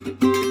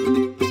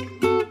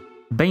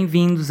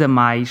Bem-vindos a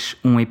mais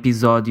um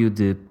episódio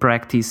de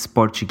Practice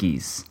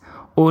Portuguese.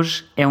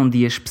 Hoje é um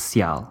dia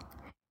especial.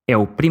 É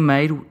o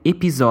primeiro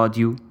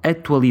episódio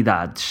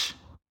Atualidades.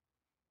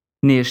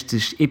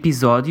 Nestes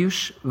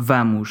episódios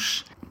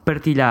vamos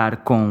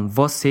partilhar com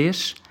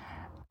vocês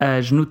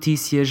as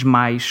notícias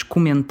mais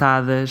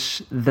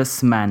comentadas da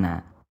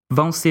semana.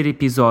 Vão ser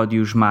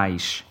episódios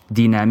mais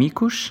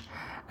dinâmicos,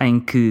 em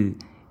que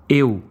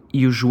eu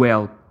e o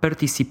Joel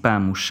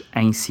participamos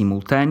em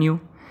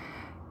simultâneo.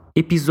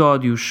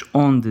 Episódios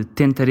onde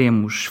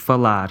tentaremos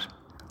falar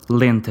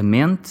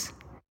lentamente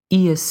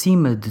e,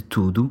 acima de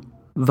tudo,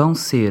 vão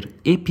ser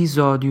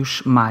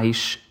episódios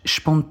mais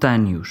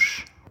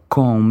espontâneos,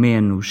 com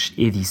menos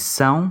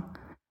edição,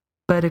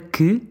 para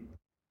que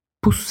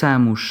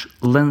possamos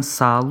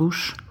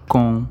lançá-los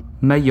com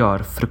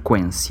maior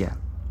frequência.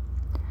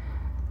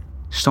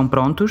 Estão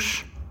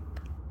prontos?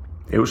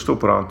 Eu estou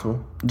pronto.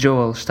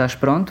 Joel, estás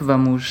pronto?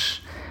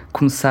 Vamos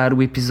começar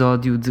o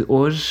episódio de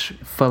hoje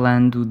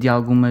falando de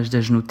algumas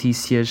das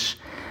notícias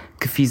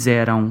que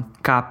fizeram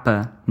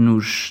capa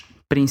nos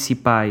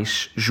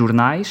principais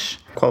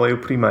jornais. Qual é o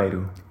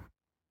primeiro?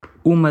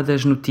 Uma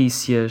das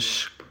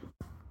notícias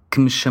que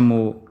me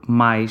chamou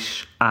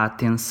mais a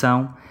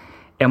atenção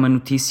é uma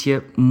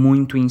notícia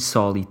muito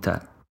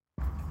insólita.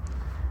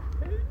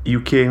 E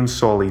o que é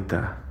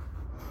insólita?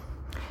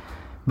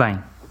 Bem,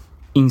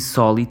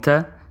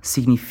 insólita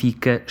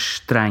significa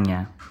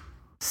estranha.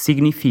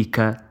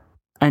 Significa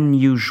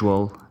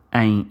unusual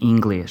em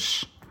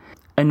inglês.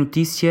 A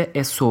notícia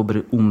é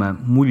sobre uma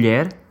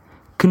mulher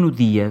que no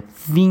dia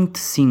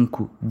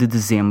 25 de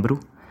dezembro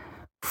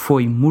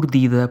foi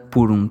mordida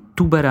por um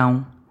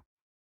tubarão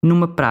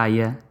numa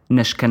praia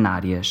nas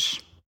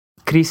Canárias.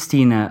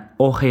 Cristina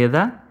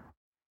Ojeda,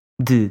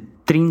 de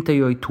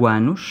 38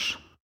 anos,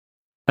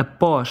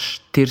 após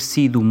ter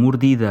sido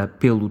mordida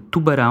pelo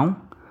tubarão,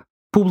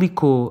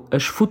 publicou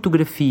as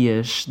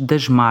fotografias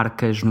das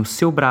marcas no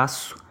seu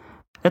braço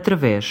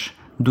através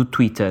do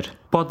Twitter.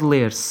 Pode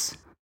ler-se: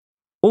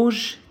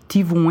 "Hoje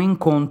tive um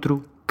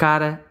encontro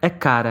cara a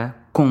cara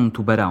com um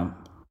tubarão."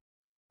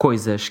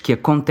 Coisas que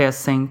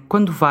acontecem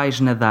quando vais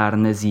nadar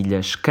nas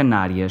Ilhas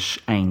Canárias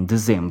em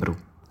dezembro.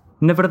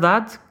 Na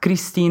verdade,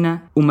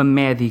 Cristina, uma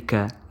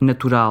médica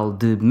natural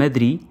de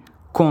Madrid,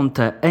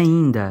 conta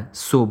ainda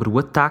sobre o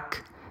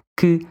ataque,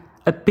 que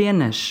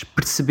apenas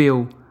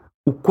percebeu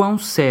o quão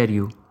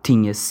sério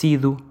tinha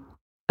sido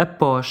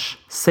após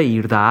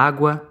sair da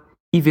água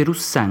e ver o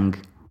sangue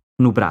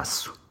no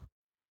braço.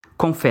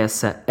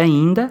 Confessa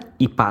ainda,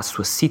 e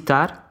passo a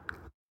citar: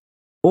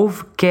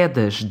 "Houve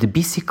quedas de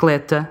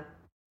bicicleta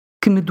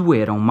que me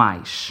doeram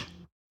mais."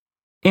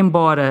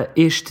 Embora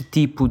este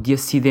tipo de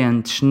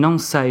acidentes não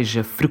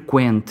seja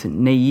frequente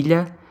na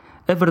ilha,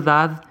 a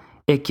verdade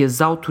é que as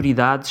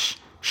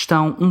autoridades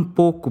estão um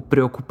pouco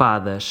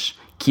preocupadas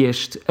que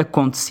este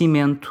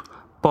acontecimento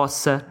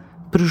possa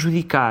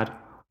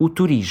prejudicar o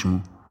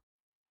turismo.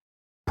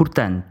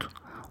 Portanto,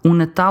 um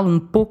Natal um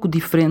pouco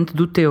diferente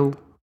do teu,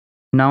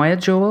 não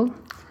é, Joel?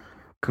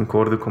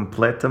 Concordo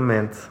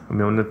completamente. O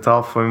meu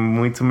Natal foi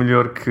muito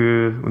melhor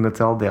que o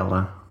Natal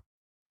dela.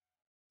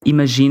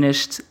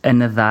 Imaginas-te a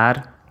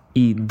nadar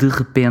e, de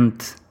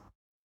repente,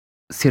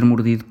 ser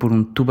mordido por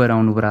um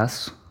tubarão no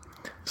braço?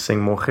 Sem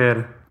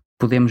morrer.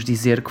 Podemos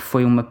dizer que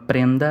foi uma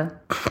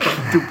prenda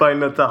Do Pai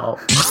Natal.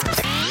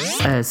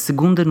 A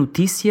segunda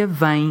notícia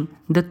vem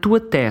da tua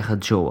terra,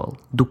 Joel,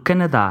 do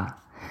Canadá.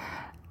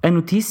 A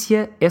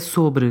notícia é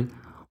sobre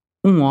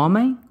um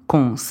homem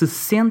com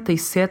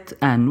 67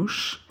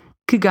 anos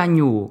que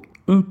ganhou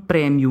um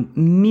prémio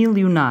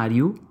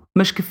milionário,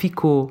 mas que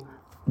ficou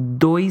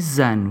 2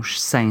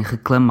 anos sem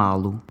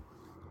reclamá-lo.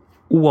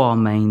 O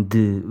homem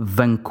de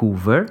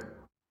Vancouver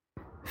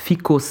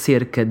ficou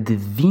cerca de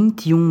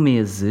 21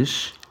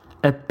 meses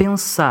a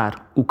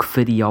pensar o que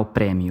faria ao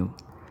prémio.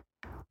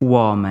 O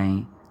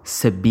homem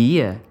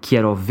sabia que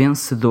era o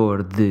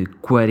vencedor de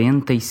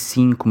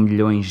 45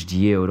 milhões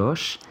de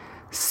euros,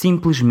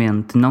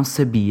 simplesmente não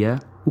sabia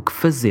o que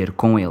fazer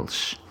com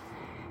eles.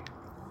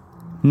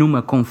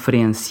 Numa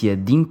conferência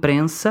de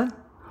imprensa,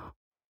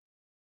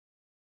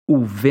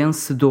 o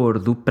vencedor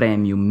do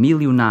prémio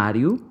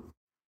milionário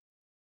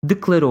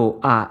declarou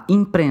à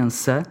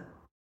imprensa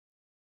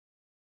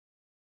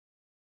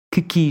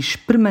que quis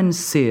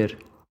permanecer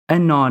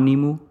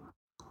anónimo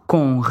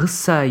com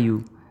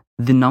receio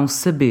de não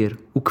saber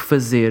o que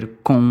fazer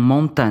com um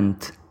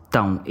montante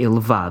tão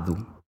elevado.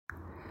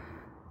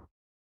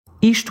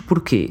 Isto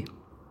porquê?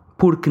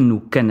 Porque no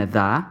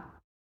Canadá,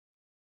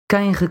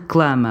 quem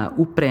reclama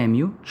o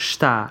prémio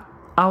está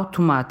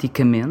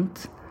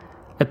automaticamente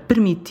a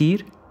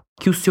permitir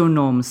que o seu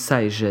nome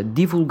seja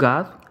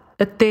divulgado,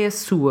 até a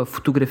sua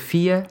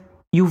fotografia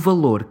e o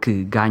valor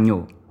que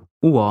ganhou.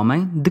 O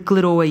homem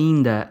declarou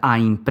ainda à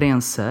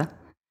imprensa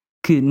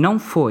que não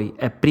foi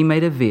a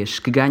primeira vez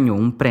que ganhou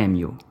um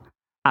prémio.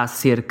 Há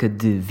cerca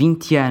de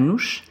 20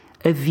 anos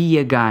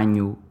havia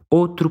ganho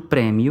outro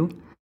prémio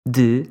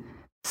de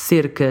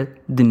cerca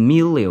de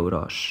 1.000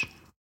 euros.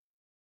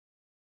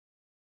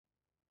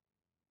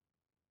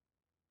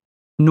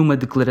 Numa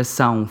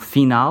declaração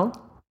final,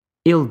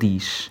 Ele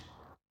diz: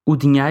 o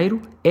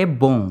dinheiro é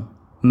bom,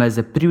 mas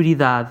a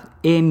prioridade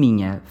é a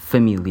minha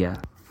família.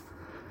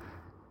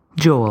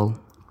 Joel,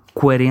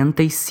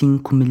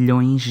 45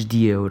 milhões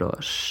de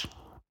euros.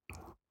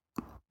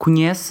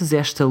 Conheces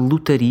esta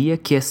lotaria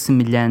que é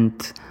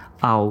semelhante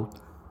ao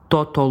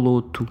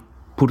Totoloto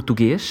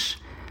português?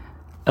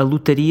 A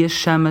lotaria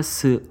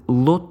chama-se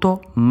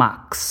Loto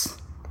Max.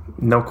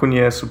 Não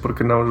conheço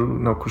porque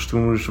não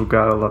costumo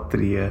jogar a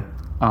loteria.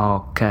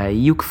 Ok,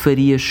 e o que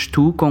farias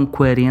tu com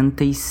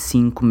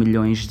 45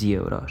 milhões de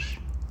euros?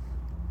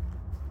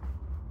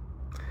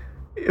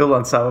 Eu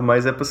lançava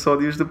mais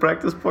episódios de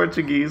Practice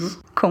Português.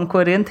 Com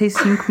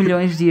 45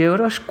 milhões de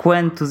euros,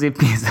 quantos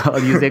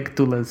episódios é que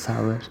tu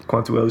lançavas?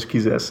 Quanto eles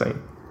quisessem.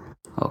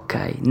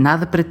 Ok,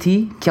 nada para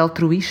ti? Que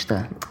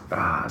altruísta.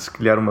 Se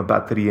calhar uma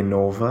bateria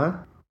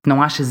nova.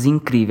 Não achas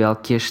incrível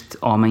que este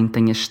homem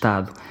tenha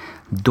estado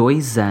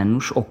 2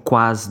 anos, ou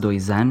quase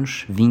 2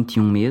 anos,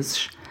 21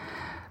 meses,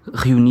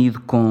 reunido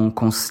com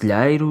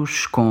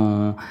conselheiros,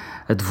 com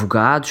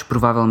advogados,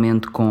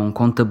 provavelmente com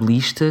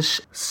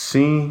contabilistas?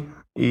 Sim,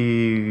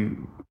 e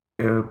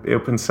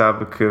eu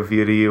pensava que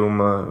haveria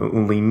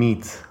um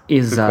limite.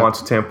 Exato. De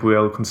quanto tempo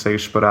ele consegue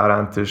esperar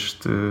antes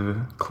de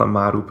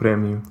clamar o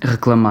prémio.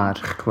 Reclamar.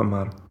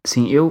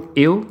 Sim, eu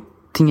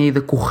tinha ido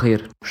a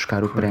correr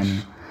buscar o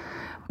prémio.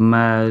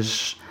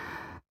 Mas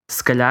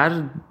se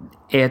calhar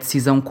é a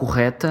decisão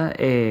correta,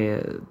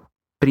 é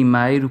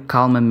primeiro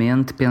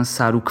calmamente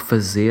pensar o que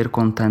fazer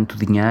com tanto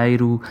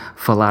dinheiro,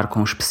 falar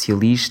com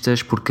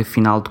especialistas, porque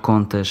afinal de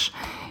contas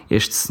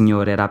este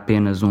senhor era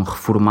apenas um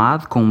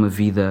reformado com uma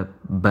vida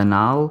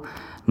banal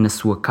na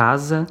sua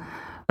casa.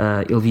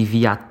 Ele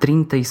vivia há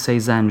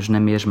 36 anos na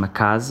mesma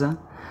casa.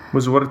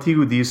 Mas o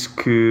artigo diz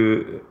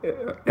que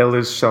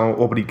eles são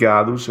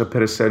obrigados a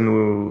aparecer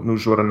no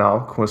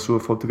jornal com a sua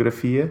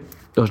fotografia.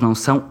 Eles não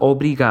são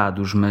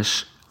obrigados,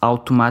 mas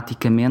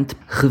automaticamente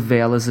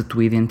revelas a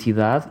tua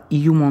identidade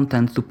e o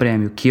montante do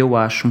prémio, que eu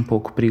acho um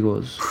pouco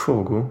perigoso.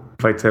 Fogo.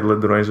 Vai ter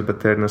ladrões a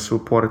bater na sua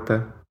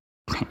porta.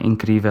 É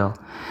incrível.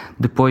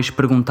 Depois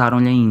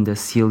perguntaram-lhe ainda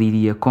se ele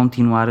iria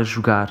continuar a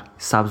jogar.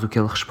 Sabes o que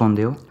ele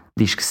respondeu?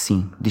 Diz que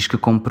sim. Diz que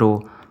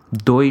comprou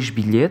 2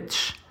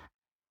 bilhetes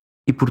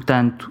e,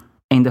 portanto,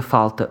 ainda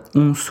falta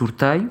um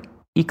sorteio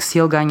e que se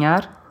ele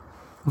ganhar,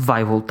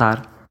 vai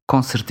voltar,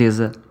 com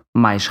certeza,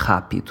 mais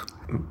rápido.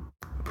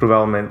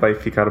 Provavelmente vai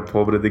ficar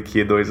pobre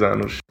daqui a 2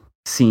 anos.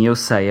 Sim, eu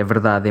sei, é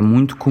verdade. É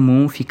muito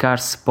comum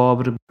ficar-se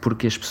pobre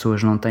porque as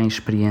pessoas não têm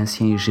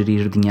experiência em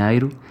gerir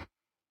dinheiro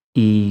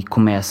e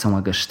começam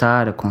a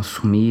gastar, a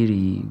consumir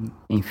e,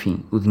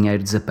 enfim, o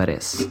dinheiro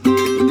desaparece.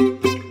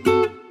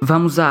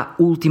 Vamos à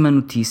última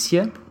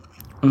notícia,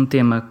 um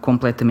tema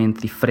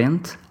completamente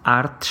diferente,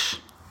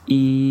 artes,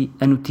 e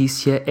a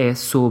notícia é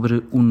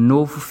sobre o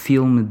novo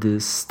filme de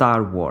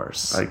Star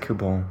Wars. Ai, que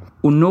bom.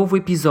 O novo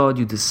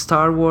episódio de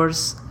Star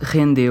Wars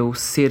rendeu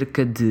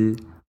cerca de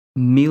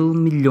 1.000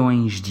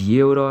 milhões de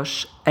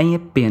euros em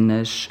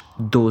apenas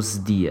 12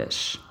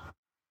 dias.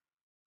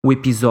 O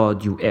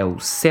episódio é o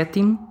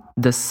 7º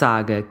da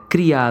saga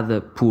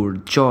criada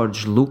por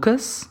George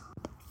Lucas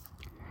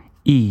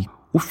e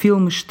o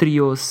filme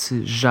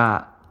estreou-se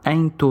já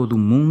em todo o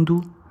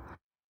mundo,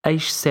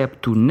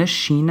 excepto na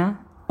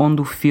China,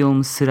 onde o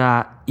filme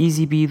será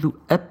exibido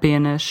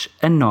apenas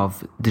a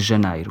 9 de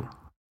janeiro.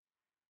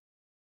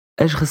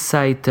 As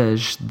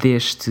receitas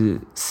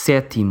deste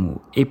 7º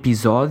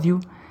episódio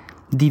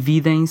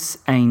dividem-se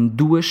em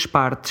 2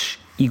 partes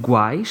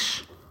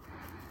iguais.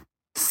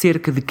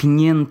 Cerca de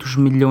 500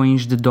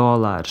 milhões de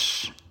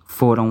dólares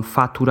foram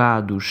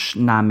faturados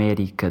na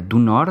América do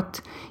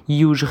Norte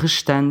e os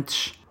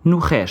restantes no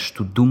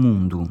resto do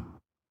mundo.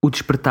 O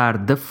Despertar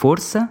da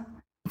Força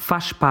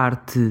faz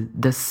parte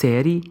da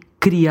série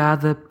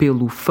criada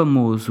pelo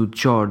famoso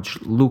George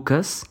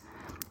Lucas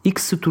e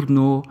que se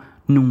tornou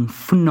num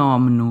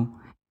fenómeno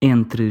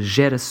entre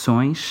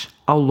gerações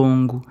ao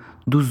longo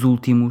dos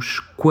últimos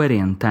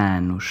 40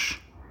 anos.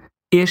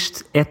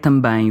 Este é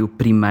também o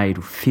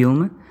primeiro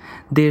filme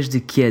desde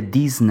que a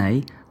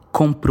Disney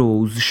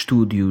comprou os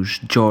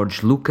estúdios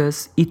George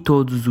Lucas e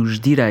todos os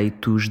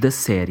direitos da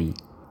série.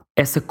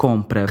 Essa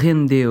compra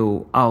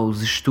rendeu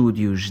aos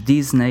estúdios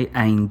Disney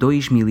em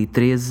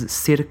 2013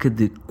 cerca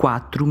de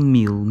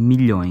 4.000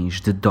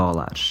 milhões de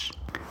dólares.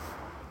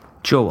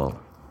 Joel,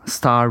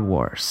 Star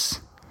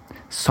Wars.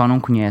 Só não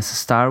conhece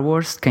Star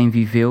Wars quem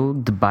viveu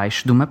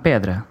debaixo de uma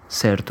pedra,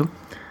 certo?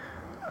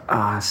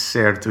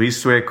 Certo.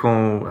 Isso é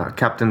com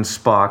Captain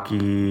Spock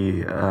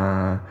e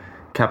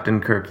Captain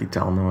Kirk e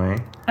tal, não é?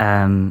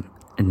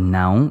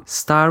 Não.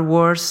 Star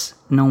Wars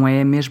não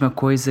é a mesma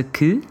coisa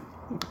que...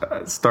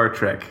 Star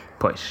Trek.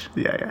 Pois.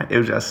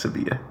 Eu já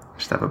sabia.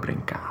 Estava a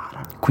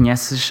brincar.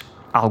 Conheces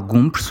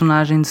algum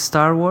personagem de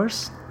Star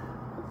Wars?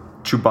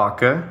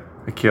 Chewbacca,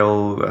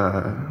 aquele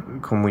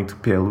com muito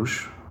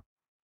pelos.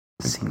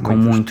 Sim, com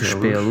muitos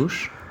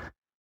pelos.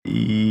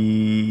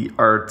 E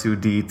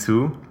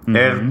R2-D2,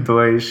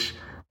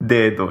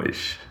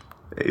 R2-D2.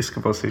 É isso que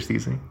vocês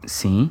dizem?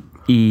 Sim.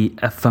 E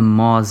a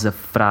famosa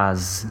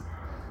frase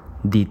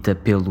dita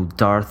pelo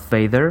Darth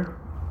Vader: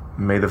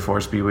 May the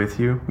force be with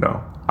you?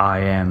 No. I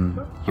am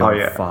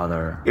your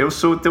father. Eu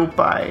sou teu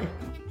pai.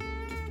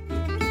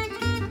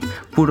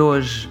 Por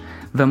hoje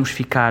vamos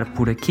ficar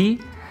por aqui.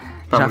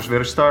 Vamos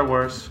ver Star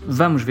Wars.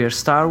 Vamos ver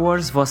Star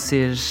Wars.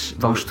 Vocês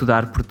vão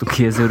estudar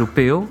português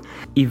europeu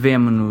e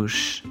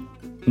vemo-nos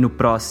no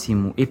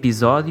próximo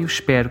episódio.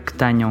 Espero que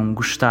tenham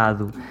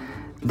gostado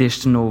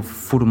deste novo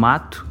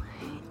formato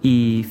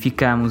e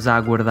ficamos a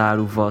aguardar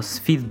o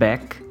vosso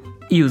feedback.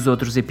 E os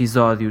outros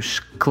episódios,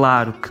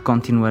 claro que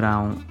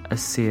continuarão a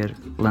ser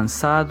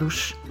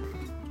lançados.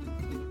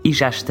 E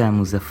já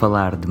estamos a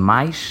falar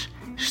demais,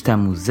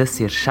 estamos a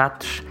ser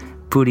chatos,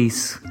 por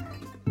isso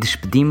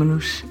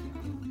despedimos-nos,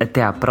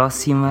 até à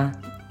próxima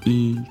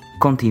e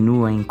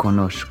continuem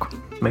connosco.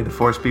 May the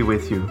force be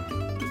with you.